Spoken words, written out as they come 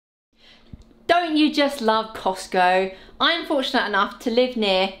Don't you just love Costco? I'm fortunate enough to live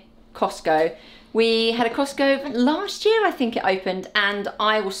near Costco. We had a Costco last year, I think it opened, and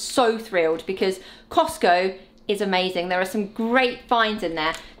I was so thrilled because Costco is amazing. There are some great finds in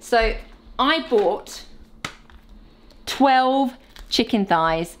there. So I bought 12 chicken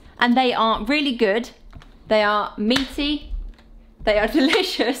thighs and they are really good. They are meaty, they are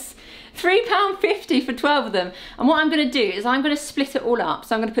delicious. £3.50 for 12 of them. And what I'm gonna do is I'm gonna split it all up.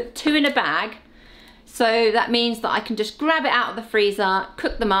 So I'm gonna put 2 in a bag. So that means that I can just grab it out of the freezer,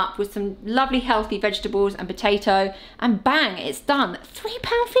 cook them up with some lovely healthy vegetables and potato, and bang, it's done.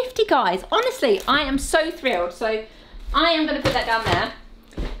 £3.50, guys. Honestly, I am so thrilled. So I am gonna put that down there.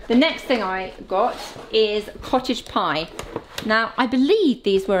 The next thing I got is cottage pie. Now, I believe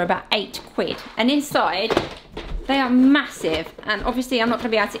these were about £8, and inside they are massive, and obviously I'm not gonna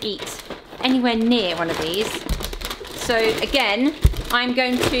be able to eat anywhere near one of these. So again, I'm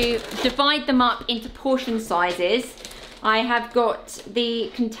going to divide them up into portion sizes. I have got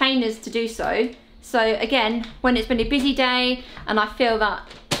the containers to do so. So again, when it's been a busy day and I feel that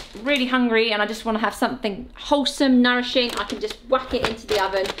really hungry and I just want to have something wholesome, nourishing, I can just whack it into the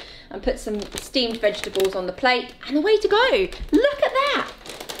oven and put some steamed vegetables on the plate and away to go. Look at that.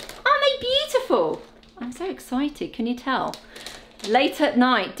 Aren't they beautiful? I'm so excited, can you tell? Late at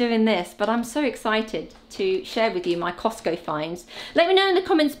night doing this, but I'm so excited to share with you my Costco finds. Let me know in the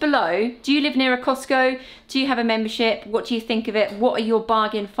comments below, do you live near a Costco? Do you have a membership? What do you think of it? What are your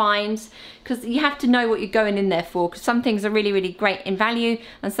bargain finds? Because you have to know what you're going in there for, because some things are really, really great in value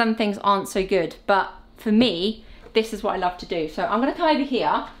and some things aren't so good. But for me, this is what I love to do. So I'm gonna come over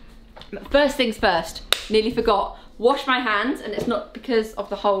here. First things first, nearly forgot, wash my hands, and it's not because of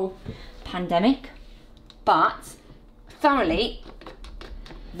the whole pandemic, but thoroughly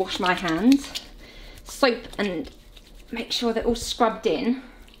wash my hands, soap, and make sure they're all scrubbed in.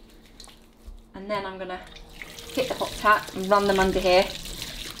 And then I'm gonna hit the hot tap and run them under here,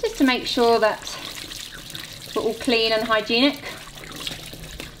 just to make sure that we're all clean and hygienic.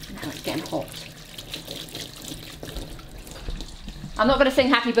 Now it's getting hot. I'm not gonna sing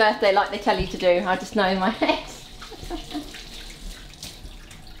happy birthday like they tell you to do, I just know in my head.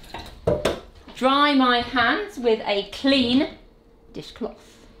 Dry my hands with a clean dishcloth.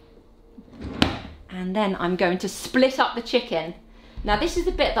 And then I'm going to split up the chicken. Now this is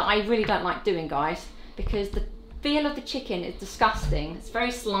the bit that I really don't like doing, guys, because the feel of the chicken is disgusting. It's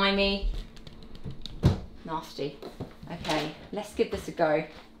very slimy, nasty. Okay, let's give this a go.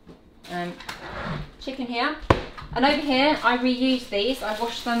 Chicken here. And over here, I reuse these. I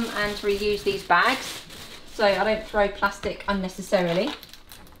wash them and reuse these bags, so I don't throw plastic unnecessarily.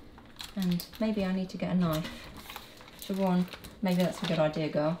 And maybe I need to get a knife. Siobhan, maybe that's a good idea,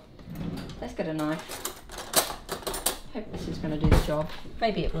 girl. Let's get a knife. Hope this is going to do the job.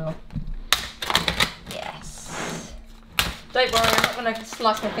 Maybe it will. Yes. Don't worry, I'm not going to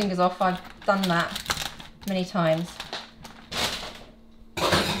slice my fingers off. I've done that many times.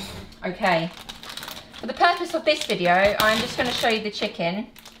 Okay. For the purpose of this video, I'm just going to show you the chicken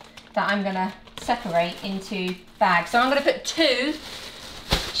that I'm going to separate into bags. So I'm going to put 2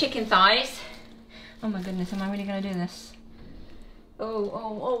 chicken thighs. Oh my goodness, am I really going to do this?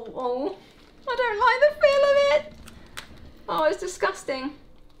 Oh. I don't like the feel of it. Oh, it's disgusting.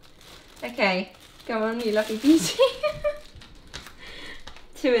 Okay, go on, you lovely beauty.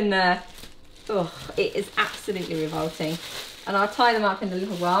 2 in there. Oh, it is absolutely revolting. And I'll tie them up in a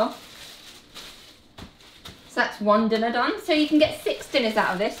little while. So that's 1 dinner done. So you can get 6 dinners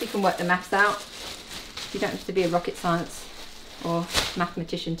out of this. You can work the maths out. You don't have to be a rocket science or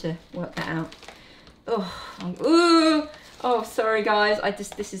mathematician to work that out. Oh, sorry guys.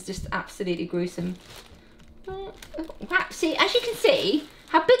 This is just absolutely gruesome. Wow. See, as you can see,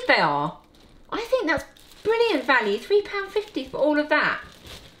 how big they are. I think that's brilliant value. £3.50 for all of that.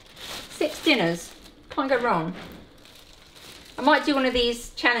 6 dinners. Can't go wrong. I might do one of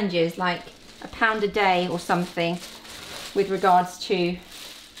these challenges, like £1 a day or something, with regards to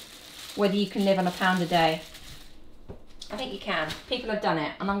whether you can live on £1 a day. I think you can. People have done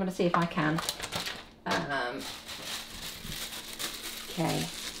it, and I'm going to see if I can. Okay.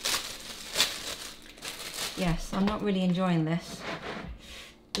 Yes, I'm not really enjoying this.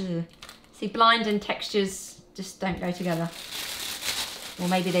 Ugh. See, blind and textures just don't go together. Or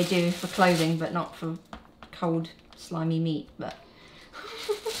maybe they do for clothing, but not for cold, slimy meat. But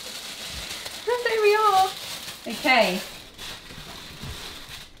there we are. Okay.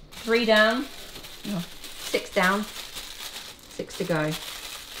 3 down. Oh, 6 down. 6 to go.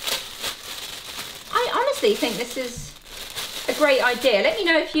 I honestly think this is a great idea. Let me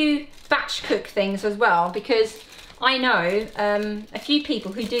know if you batch cook things as well, because I know a few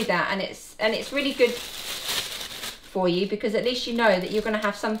people who do that, and it's really good for you, because at least you know that you're going to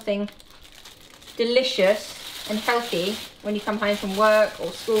have something delicious and healthy when you come home from work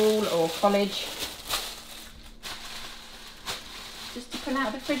or school or college, just to pull out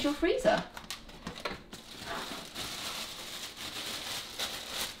of the fridge or freezer.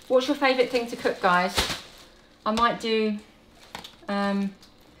 What's your favourite thing to cook, guys? I might do one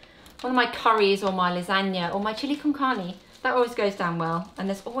of my curries or my lasagna or my chili con carne. That always goes down well, and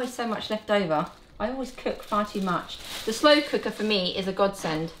there's always so much left over. I always cook far too much. The slow cooker for me is a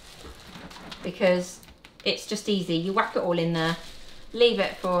godsend, because it's just easy. You whack it all in there, leave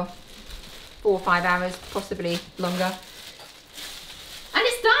it for 4 or 5 hours, possibly longer, and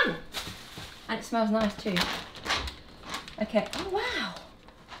it's done. And it smells nice too. Okay, oh wow.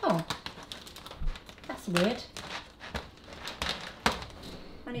 Oh, that's weird.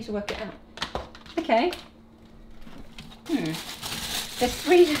 I need to work it out. Okay. There's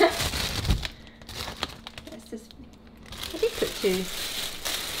 3 left. Let's just, I did put 2. There's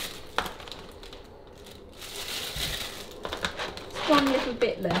 1 little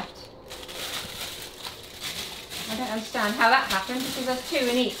bit left. I don't understand how that happened, because there's 2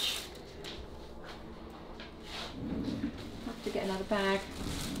 in each. I'll have to get another bag.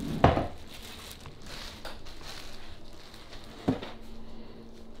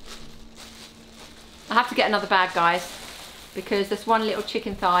 I have to get another bag, guys, because there's 1 little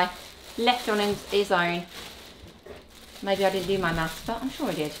chicken thigh left on his own. Maybe I didn't do my maths, but I'm sure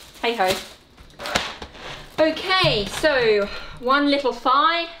I did. Hey ho. Okay, so 1 little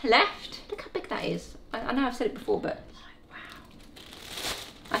thigh left. Look how big that is. I know I've said it before, but wow.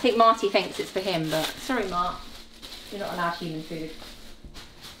 I think Marty thinks it's for him, but sorry, Mart, you're not allowed human food.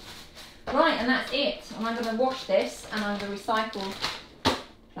 Right, and that's it. And I'm going to wash this, and I'm going to recycle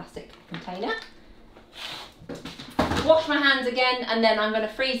plastic container. Wash my hands again, and then I'm going to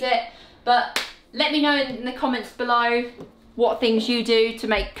freeze it. But let me know in the comments below what things you do to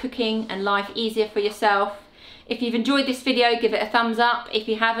make cooking and life easier for yourself. If you've enjoyed this video, give it a thumbs up. If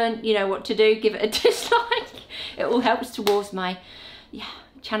you haven't, you know what to do, give it a dislike. It all helps towards my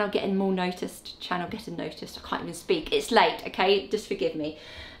channel getting more noticed. Channel getting noticed. I can't even speak. It's late, okay? Just forgive me.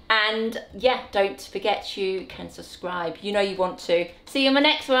 And yeah, don't forget you can subscribe. You know you want to. See you in my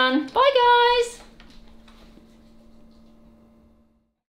next one. Bye, guys.